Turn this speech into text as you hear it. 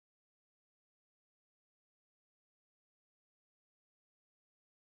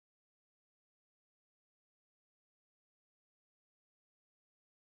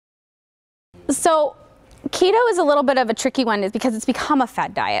So keto is a little bit of a tricky one because it's become a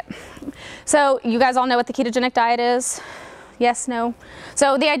fad diet. So you guys all know what the ketogenic diet is? Yes, no?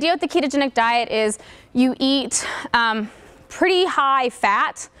 So the idea with the ketogenic diet is you eat pretty high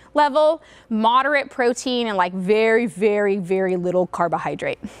fat level, moderate protein, and like very, very, very little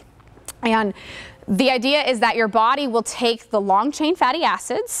carbohydrate. And the idea is that your body will take the long chain fatty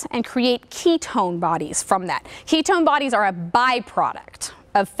acids and create ketone bodies from that. Ketone bodies are a byproduct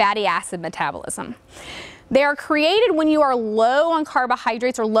of fatty acid metabolism. They are created when you are low on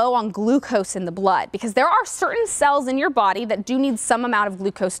carbohydrates or low on glucose in the blood, because there are certain cells in your body that do need some amount of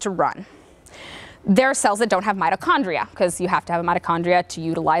glucose to run. There are cells that don't have mitochondria, because you have to have a mitochondria to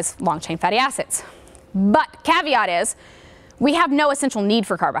utilize long chain fatty acids. But caveat is, we have no essential need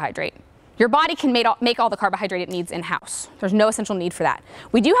for carbohydrate. Your body can make all the carbohydrate it needs in-house. There's no essential need for that.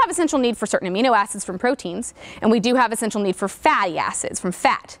 We do have essential need for certain amino acids from proteins, and we do have essential need for fatty acids from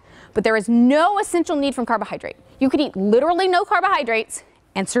fat. But there is no essential need from carbohydrate. You could eat literally no carbohydrates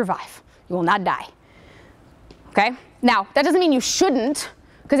and survive. You will not die. Okay? Now, that doesn't mean you shouldn't,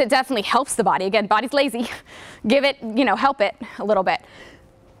 because it definitely helps the body. Again, body's lazy. Give it, help it a little bit.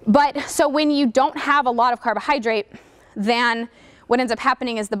 But so when you don't have a lot of carbohydrate, then what ends up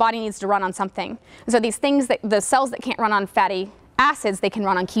happening is the body needs to run on something. So these things, the cells that can't run on fatty acids, they can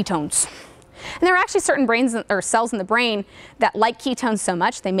run on ketones. And there are actually certain brains or cells in the brain that like ketones so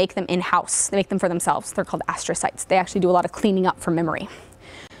much, they make them in-house. They make them for themselves. They're called astrocytes. They actually do a lot of cleaning up for memory.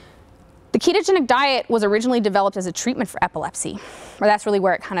 The ketogenic diet was originally developed as a treatment for epilepsy, or that's really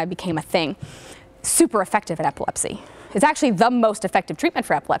where it kind of became a thing. Super effective at epilepsy. It's actually the most effective treatment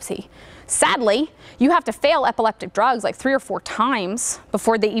for epilepsy. Sadly, you have to fail epileptic drugs like 3 or 4 times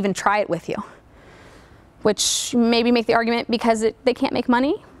before they even try it with you, which maybe make the argument because they can't make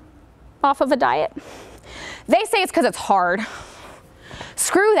money off of a diet. They say it's because it's hard.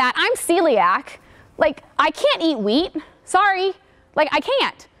 Screw that. I'm celiac. Like, I can't eat wheat. Sorry. Like, I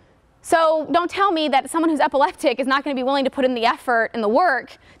can't. So don't tell me that someone who's epileptic is not going to be willing to put in the effort and the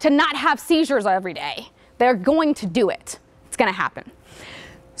work to not have seizures every day. They're going to do it. It's going to happen.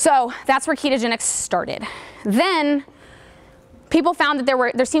 So that's where ketogenics started. Then people found that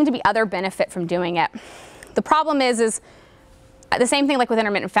there seemed to be other benefit from doing it. The problem is the same thing like with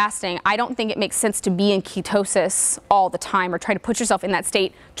intermittent fasting. I don't think it makes sense to be in ketosis all the time or try to put yourself in that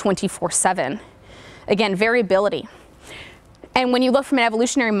state 24/7. Again, variability. And when you look from an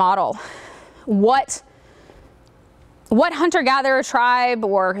evolutionary model, what hunter-gatherer tribe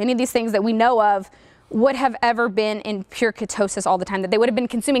or any of these things that we know of would have ever been in pure ketosis all the time, that they would have been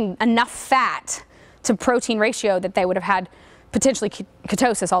consuming enough fat to protein ratio that they would have had potentially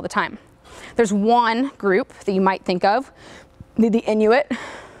ketosis all the time? There's one group that you might think of, the Inuit,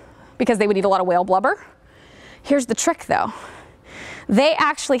 because they would eat a lot of whale blubber. Here's the trick though. They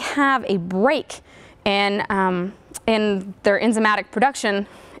actually have a break in their enzymatic production,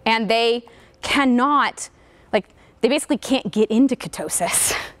 and they cannot, they basically can't get into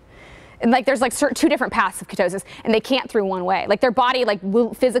ketosis. And there's 2 different paths of ketosis, and they can't through one way. Their body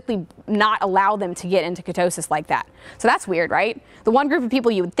will physically not allow them to get into ketosis like that. So that's weird, right? The one group of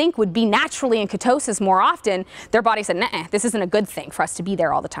people you would think would be naturally in ketosis more often, their body said, nah, this isn't a good thing for us to be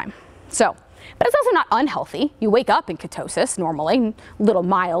there all the time. So, but it's also not unhealthy. You wake up in ketosis normally, little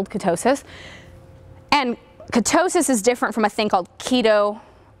mild ketosis. And ketosis is different from a thing called keto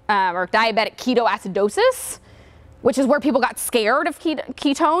or diabetic ketoacidosis, which is where people got scared of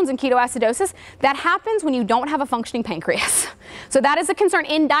ketones and ketoacidosis. That happens when you don't have a functioning pancreas. So that is a concern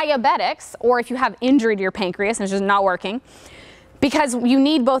in diabetics, or if you have injury to your pancreas and it's just not working, because you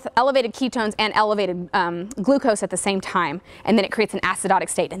need both elevated ketones and elevated glucose at the same time, and then it creates an acidotic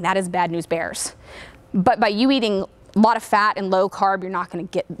state, and that is bad news bears. But by you eating a lot of fat and low carb, you're not going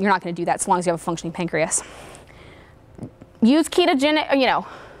to do that so long as you have a functioning pancreas. Use ketogenic,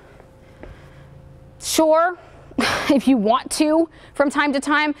 sure, if you want to from time to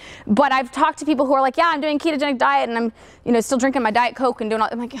time, but I've talked to people who are like, yeah, I'm doing ketogenic diet and I'm still drinking my Diet Coke and doing all,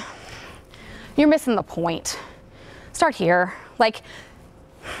 I'm like, you're missing the point. Start here.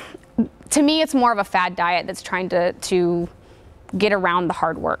 To me, it's more of a fad diet that's trying to get around the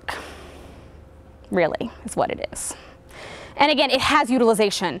hard work, really, is what it is. And again, it has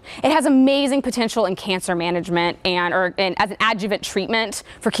utilization. It has amazing potential in cancer management and as an adjuvant treatment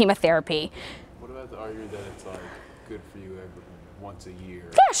for chemotherapy. What about the argument that it's good for you once a year?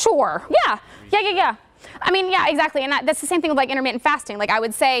 Yeah, sure. Yeah. I mean, yeah, exactly. And that's the same thing with intermittent fasting. I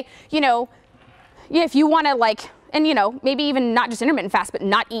would say, if you want to and maybe even not just intermittent fast, but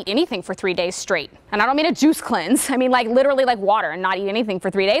not eat anything for 3 days straight. And I don't mean a juice cleanse. I mean literally water and not eat anything for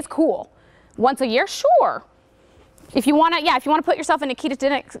 3 days. Cool. Once a year, sure. If you want to, yeah, if you want to put yourself in a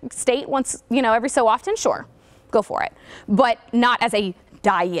ketogenic state once, every so often, sure, go for it. But not as a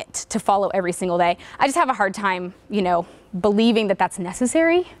diet to follow every single day. I just have a hard time, believing that that's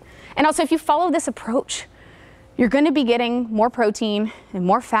necessary. And also, if you follow this approach, you're going to be getting more protein and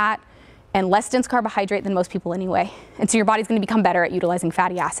more fat and less dense carbohydrate than most people anyway. And so your body's going to become better at utilizing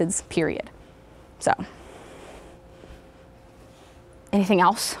fatty acids, period. So, anything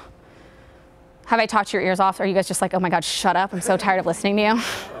else? Have I talked your ears off? Are you guys just like, oh my God, shut up, I'm so tired of listening to you?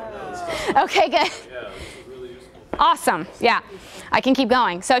 Okay, good. Awesome, yeah. I can keep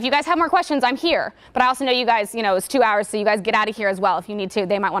going. So if you guys have more questions, I'm here. But I also know you guys, it's 2 hours, so you guys get out of here as well if you need to.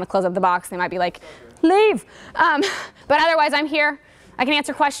 They might want to close up the box. They might be like, leave. But otherwise, I'm here. I can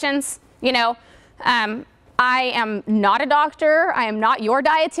answer questions. I am not a doctor. I am not your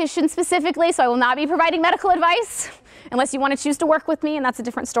dietitian specifically, so I will not be providing medical advice unless you want to choose to work with me, and that's a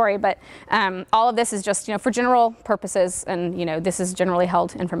different story. But all of this is just, for general purposes, and this is generally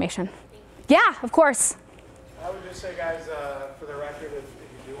held information. Yeah, of course. I would just say, guys, for the record, if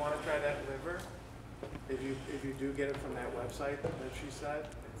you do want to try that liver, if you do get it from that website that she said,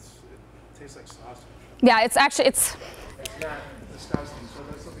 it tastes like sausage. Yeah, it's actually, it's not disgusting, so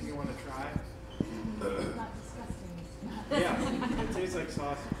that's something you want to try. It's not disgusting. Yeah, it tastes like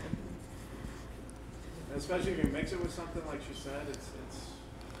sausage. And especially if you mix it with something like she said, it's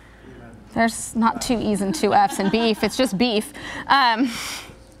there's not 2 E's and 2 F's in beef, it's just beef.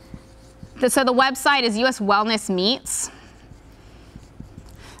 So the website is US Wellness Meats,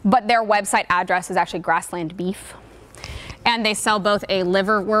 but their website address is actually Grassland Beef. And they sell both a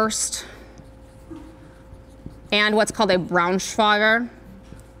liverwurst and what's called a Braunschweiger,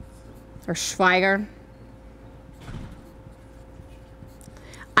 or Schweiger.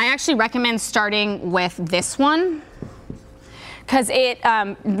 I actually recommend starting with this one, because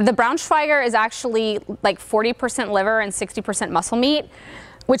the Braunschweiger is actually like 40% liver and 60% muscle meat,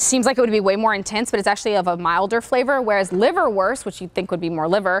 which seems like it would be way more intense, but it's actually of a milder flavor, whereas liverwurst, which you'd think would be more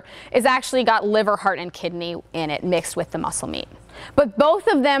liver, is actually got liver, heart, and kidney in it mixed with the muscle meat. But both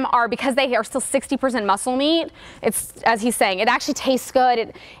of them are, because they are still 60% muscle meat, it's, as he's saying, it actually tastes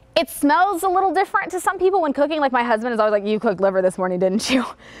good. It smells a little different to some people when cooking. Like my husband is always like, you cooked liver this morning, didn't you?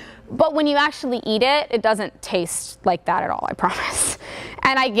 But when you actually eat it, it doesn't taste like that at all, I promise.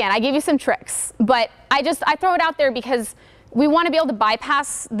 And again, I give you some tricks, but I throw it out there because we want to be able to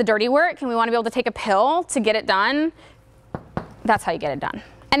bypass the dirty work, and we want to be able to take a pill to get it done. That's how you get it done.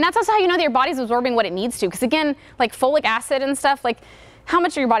 And that's also how you know that your body's absorbing what it needs to. Because again, like folic acid and stuff, like how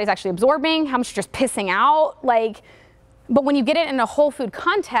much of your body's actually absorbing, how much you're just pissing out, but when you get it in a whole food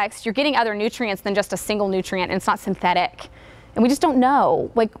context, you're getting other nutrients than just a single nutrient, and it's not synthetic. And we just don't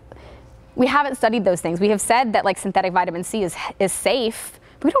know. We haven't studied those things. We have said that synthetic vitamin C is safe,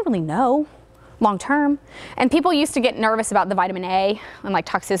 but we don't really know long term. And people used to get nervous about the vitamin A and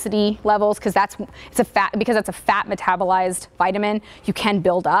toxicity levels, because it's a fat metabolized vitamin. You can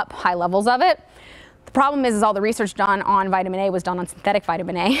build up high levels of it. The problem is all the research done on vitamin A was done on synthetic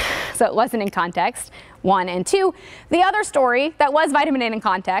vitamin A, so it wasn't in context, 1. And 2, the other story that was vitamin A in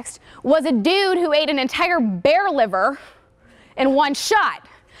context was a dude who ate an entire bear liver in 1 shot.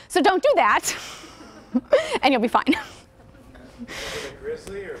 So don't do that, and you'll be fine. a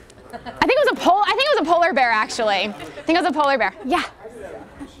grizzly or? I think it was a polar bear, actually. I think it was a polar bear. Yeah.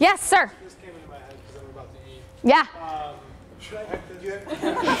 Yes, sir. This came into my head because I'm about to eat. Yeah. Should I have to You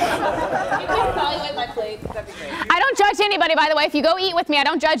can evaluate my plate. That'd be great. I don't judge anybody, by the way. If you go eat with me, I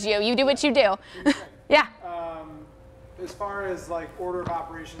don't judge you. You do what you do. Yeah. As far as order of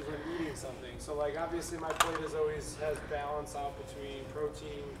operations when eating something, so obviously my plate has balance out between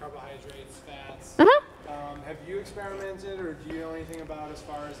protein, carbohydrates, fats. Have you experimented, or do you know anything about as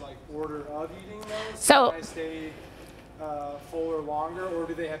far as order of eating those? So can I stay full or longer, or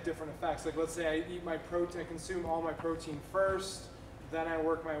do they have different effects? Let's say I eat my protein, I consume all my protein first, then I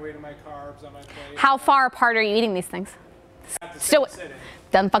work my way to my carbs on my plate. How far apart are you eating these things? So sitting.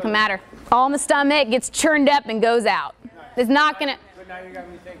 Doesn't fucking matter. All in the stomach, gets churned up and goes out. It's not gonna. But now you got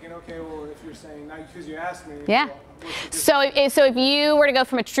me thinking. Okay, well, if you're saying now because you asked me. Yeah. Well, so if you were to go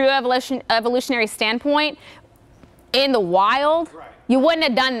from a true evolutionary standpoint, in the wild, you wouldn't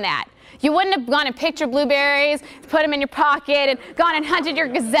have done that. You wouldn't have gone and picked your blueberries, put them in your pocket, and gone and hunted your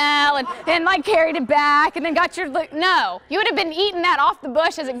gazelle, and carried it back, and then got your, no. You would have been eating that off the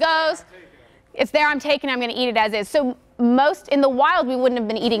bush as it goes. It's there, I'm taking it, I'm gonna eat it as is. So in the wild, we wouldn't have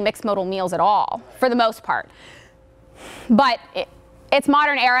been eating mixed modal meals at all, for the most part. But it's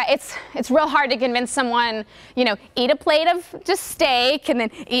modern era. It's real hard to convince someone, eat a plate of just steak, and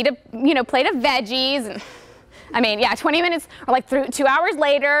then eat a plate of veggies, and 20 minutes or 2 hours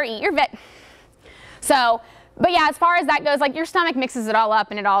later, eat your So But yeah, as far as that goes, like your stomach mixes it all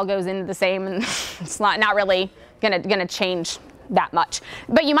up and it all goes into the same, and it's not really gonna change that much.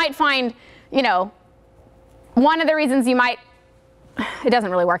 But you might find, you know, one of the reasons you might, it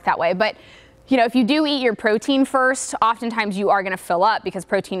doesn't really work that way, but you know, if you do eat your protein first, oftentimes you are gonna fill up because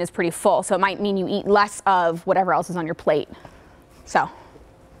protein is pretty full. So it might mean you eat less of whatever else is on your plate. So,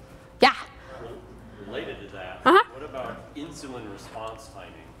 yeah. Related to that, what about insulin response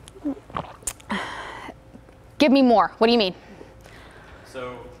timing? Give me more. What do you mean?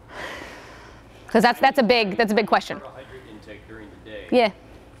 So, because that's a big question. Carbohydrate intake during the day. Yeah.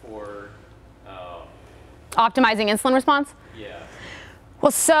 For optimizing insulin response. yeah.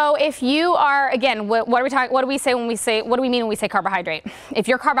 Well, so if you are, again, what are we talking? What do we say when we say? What do we mean when we say carbohydrate? If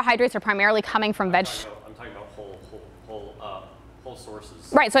your carbohydrates are primarily coming from I'm talking about whole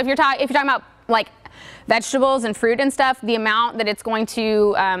sources. Right. So if you're talking about like vegetables and fruit and stuff, the amount that it's going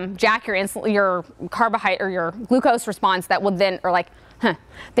to jack your carbohydrate or your glucose response, that will then, or like,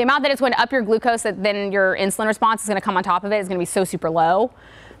 the amount that it's going to up your glucose, that then your insulin response is going to come on top of it, is going to be so super low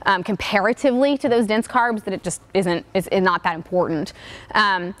comparatively to those dense carbs that it just is not that important.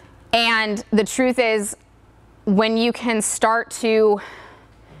 And the truth is, when you can start to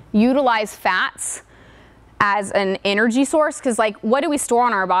utilize fats as an energy source, because like, what do we store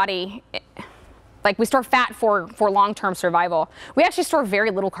on our body? Like, we store fat for long-term survival. We actually store very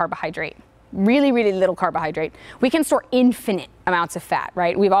little carbohydrate, really, really little carbohydrate. We can store infinite amounts of fat,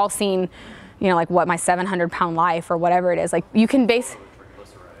 right? We've all seen, you know, like what, my 700-pound life or whatever it is. Like, you can base.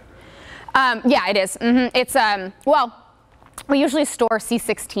 Yeah, it is. It's well, we usually store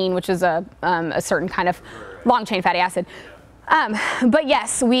C16, which is a certain kind of long-chain fatty acid. But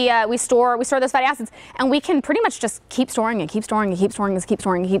yes, we store those fatty acids, and we can pretty much just keep storing of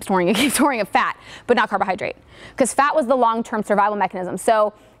fat, but not carbohydrate, because fat was the long-term survival mechanism.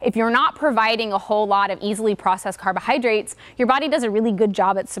 So if you're not providing a whole lot of easily processed carbohydrates, your body does a really good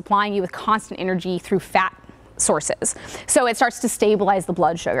job at supplying you with constant energy through fat sources. So it starts to stabilize the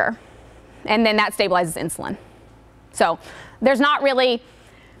blood sugar, and then that stabilizes insulin. So there's not really,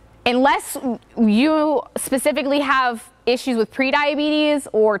 unless you specifically have issues with prediabetes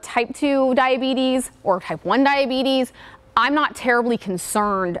or type 2 diabetes or type 1 diabetes, I'm not terribly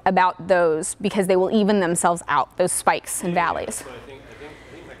concerned about those, because they will even themselves out, those spikes and valleys. So I think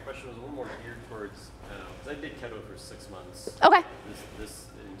my question was a little more geared towards, because I did keto for 6 months. Okay. This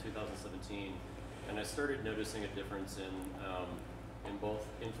in 2017, and I started noticing a difference in both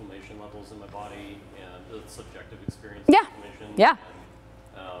inflammation levels in my body and the subjective experience of inflammation. Yeah.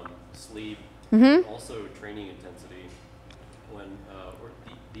 And, sleep, also training intensity, when or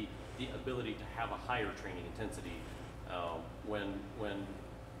the ability to have a higher training intensity when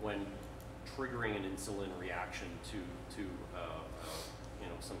triggering an insulin reaction to you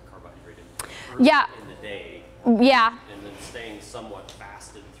know, some carbohydrate in the day. Yeah. And then staying somewhat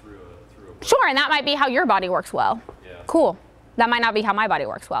fasted through a Sure, and that might be how your body works well. Yeah. Cool. That might not be how my body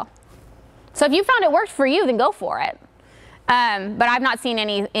works well. So if you found it worked for you, then go for it. But I've not seen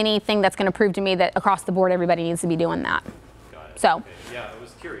anything that's going to prove to me that across the board everybody needs to be doing that. Got it. So. Okay. Yeah, I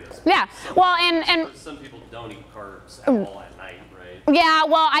was curious. Yeah. Well, and some people don't eat carbs at all at night, right? Yeah.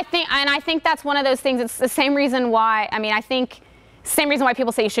 Well, I think that's one of those things. It's the same reason why. I mean, I think same reason why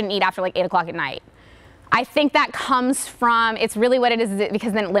people say you shouldn't eat after like 8 o'clock at night. I think that comes from, it's really what it is,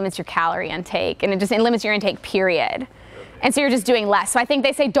 because then it limits your calorie intake, and it limits your intake, period. And so you're just doing less. So I think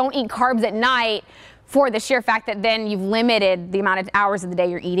they say don't eat carbs at night for the sheer fact that then you've limited the amount of hours of the day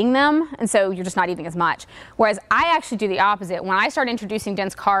you're eating them, and so you're just not eating as much. Whereas I actually do the opposite. When I start introducing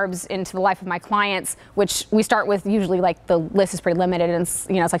dense carbs into the life of my clients, which we start with, usually like the list is pretty limited, and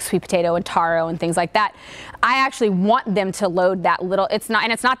it's like sweet potato and taro and things like that, I actually want them to load that little, it's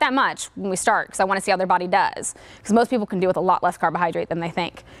not that much when we start, because I want to see how their body does. Because most people can do with a lot less carbohydrate than they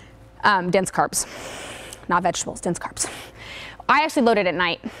think. Dense carbs, not vegetables, dense carbs. I actually load it at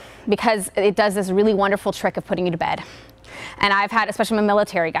night, because it does this really wonderful trick of putting you to bed. And I've had, especially my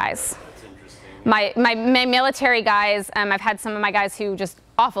military guys. That's interesting. My military guys, I've had some of my guys who just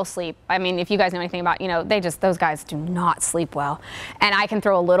awful sleep. I mean, if you guys know anything about, those guys do not sleep well. And I can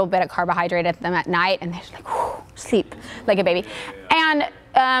throw a little bit of carbohydrate at them at night, and they're just like, whew, sleep like a baby.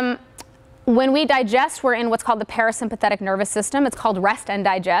 And when we digest, we're in what's called the parasympathetic nervous system. It's called rest and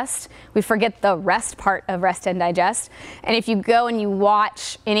digest. We forget the rest part of rest and digest. And if you go and you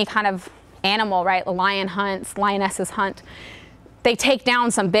watch any kind of animal, right, the lion hunts, lionesses hunt, they take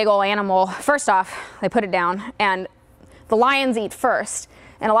down some big old animal. First off, they put it down, and the lions eat first.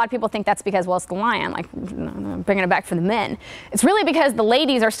 And a lot of people think that's because, well, it's the lion, like bringing it back for the men. It's really because the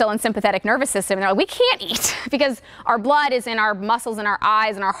ladies are still in sympathetic nervous system. And they're like, we can't eat because our blood is in our muscles and our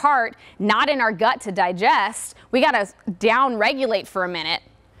eyes and our heart, not in our gut to digest. We got to down-regulate for a minute.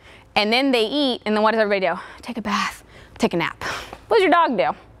 And then they eat, and then what does everybody do? Take a bath, take a nap. What does your dog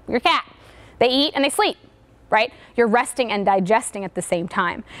do? Your cat? They eat and they sleep, right? You're resting and digesting at the same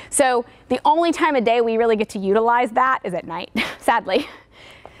time. So the only time of day we really get to utilize that is at night, sadly.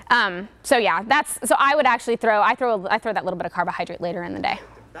 So yeah, so I would actually I throw that little bit of carbohydrate later in the day.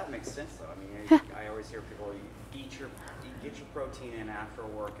 That makes sense though. I mean, I always hear people get your protein in after a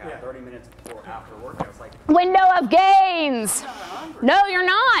workout, 30 minutes before after a workout. It's like window of gains. No, you're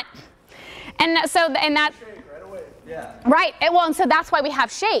not. And that. yeah. Right. And so that's why we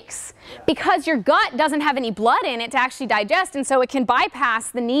have shakes, because your gut doesn't have any blood in it to actually digest, and so it can bypass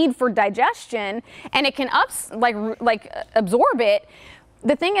the need for digestion, and it can absorb it.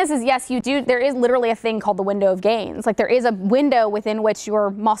 The thing is yes, there is literally a thing called the window of gains. Like there is a window within which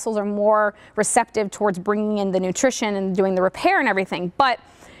your muscles are more receptive towards bringing in the nutrition and doing the repair and everything. But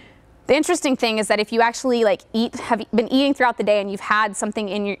the interesting thing is that if you actually have been eating throughout the day and you've had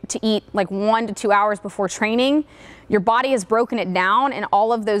something to eat like 1 to 2 hours before training, your body has broken it down and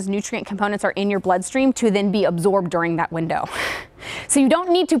all of those nutrient components are in your bloodstream to then be absorbed during that window. So you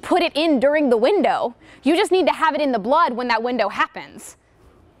don't need to put it in during the window. You just need to have it in the blood when that window happens.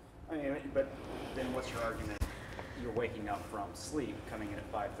 I mean, but then what's your argument? You're waking up from sleep, coming in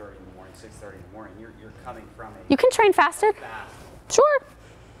at 5:30 in the morning, 6:30 in the morning. You're coming from a You can train fasted. fast. Sure.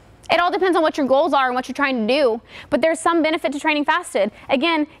 It all depends on what your goals are and what you're trying to do. But there's some benefit to training fasted.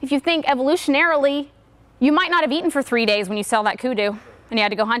 Again, if you think evolutionarily, you might not have eaten for 3 days when you saw that kudu and you had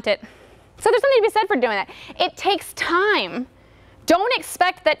to go hunt it. So there's something to be said for doing that. It takes time. Don't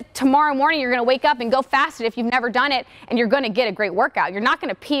expect that tomorrow morning you're going to wake up and go fasted if you've never done it and you're going to get a great workout. You're not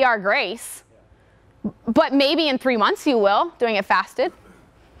going to PR grace. But maybe in 3 months you will, doing it fasted.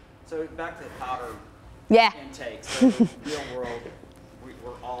 So back to the powder intake. So real world,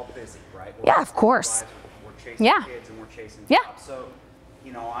 we're all busy, right? We're Yeah, of course. We're chasing kids and we're chasing jobs. So,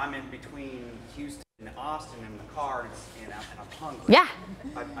 I'm in between Houston and Austin in the car and I'm hungry. Yeah.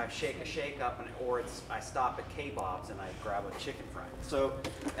 I shake a shake up or I stop at K-Bob's and I grab a chicken fry. So,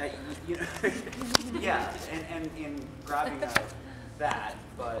 yeah, and grabbing that,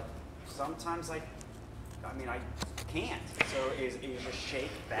 but sometimes I can't. So is a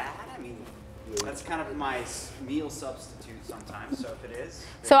shake bad? I mean, that's kind of my meal substitute sometimes. So if it is,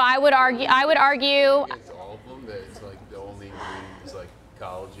 so I would argue. Against all of them, that it's like the only ingredient is like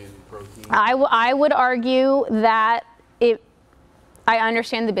collagen, protein. I would argue that I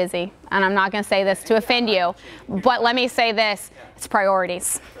understand the busy, and I'm not going to say this to offend you, but let me say this: it's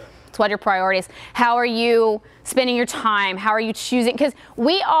priorities. It's what your priorities. How are you spending your time? How are you choosing? Because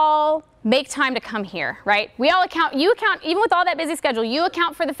we all make time to come here, right? We all you account, even with all that busy schedule, you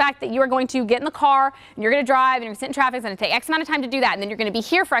account for the fact that you are going to get in the car and you're going to drive and you're going to sit in traffic. It's going to take X amount of time to do that. And then you're going to be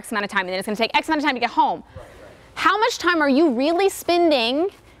here for X amount of time. And then it's going to take X amount of time to get home. Right. How much time are you really spending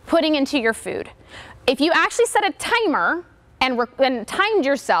putting into your food? If you actually set a timer and timed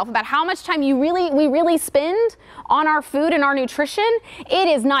yourself about how much time we really spend on our food and our nutrition, it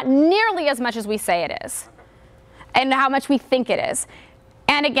is not nearly as much as we say it is. And how much we think it is.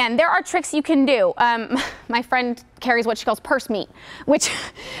 And again, there are tricks you can do. My friend carries what she calls purse meat, which,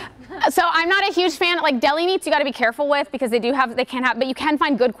 so I'm not a huge fan. Like deli meats, you got to be careful with because but you can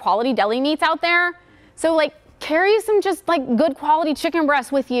find good quality deli meats out there. So like carry some just like good quality chicken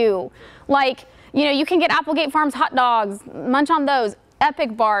breasts with you. Like, you can get Applegate Farms hot dogs, munch on those,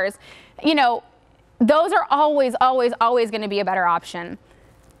 Epic bars. Those are always, always, always going to be a better option.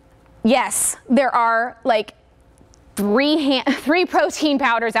 Yes, there are like 3 protein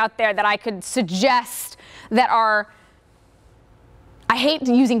powders out there that I could suggest that are, I hate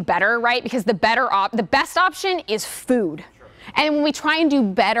using better, right? Because the best option is food. Sure. And when we try and do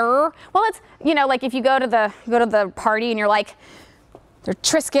better, well, it's, like if you go to the party and you're like, there are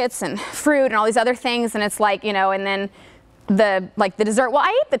Triscuits and fruit and all these other things, and it's like, and then the dessert. Well,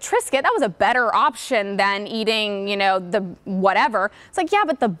 I ate the Triscuit. That was a better option than eating, the whatever. It's like, yeah,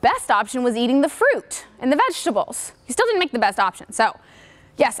 but the best option was eating the fruit and the vegetables. You still didn't make the best option. So,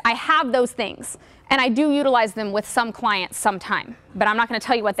 yes, I have those things, and I do utilize them with some clients sometime. But I'm not going to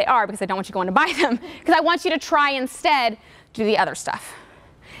tell you what they are because I don't want you going to buy them. Because I want you to try instead do the other stuff.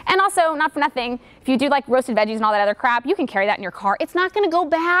 And also, not for nothing, if you do like roasted veggies and all that other crap, you can carry that in your car. It's not going to go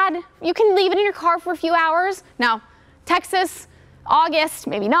bad. You can leave it in your car for a few hours. Now, Texas, August,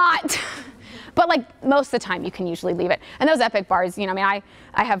 maybe not. But like most of the time, you can usually leave it. And those Epic bars, I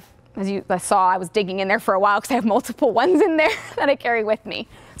have as you saw, I was digging in there for a while because I have multiple ones in there that I carry with me.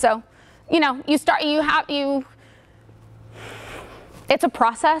 So, you know, it's a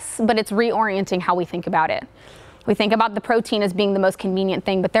process, but it's reorienting how we think about it. We think about the protein as being the most convenient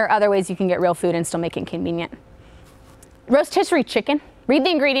thing, but there are other ways you can get real food and still make it convenient. Rotisserie chicken, read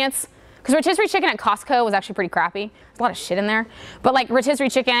the ingredients, because rotisserie chicken at Costco was actually pretty crappy. There's a lot of shit in there. But like rotisserie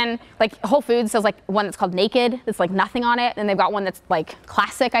chicken, like Whole Foods sells like one that's called Naked, that's like nothing on it, and they've got one that's like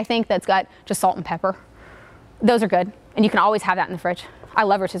classic, I think, that's got just salt and pepper. Those are good, and you can always have that in the fridge. I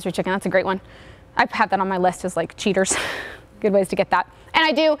love rotisserie chicken, that's a great one. I have that on my list as like cheaters. Good ways to get that. And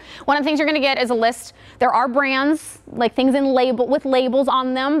I do, one of the things you're gonna get is a list. There are brands, like things with labels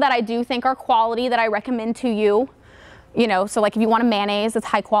on them that I do think are quality that I recommend to you. You know, so like if you want a mayonnaise that's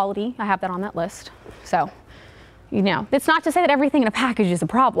high quality, I have that on that list. So, you know, it's not to say that everything in a package is a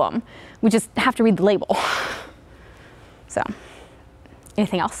problem. We just have to read the label. So,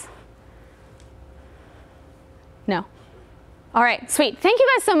 anything else? No? All right, sweet. Thank you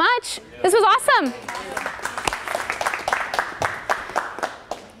guys so much. This was awesome.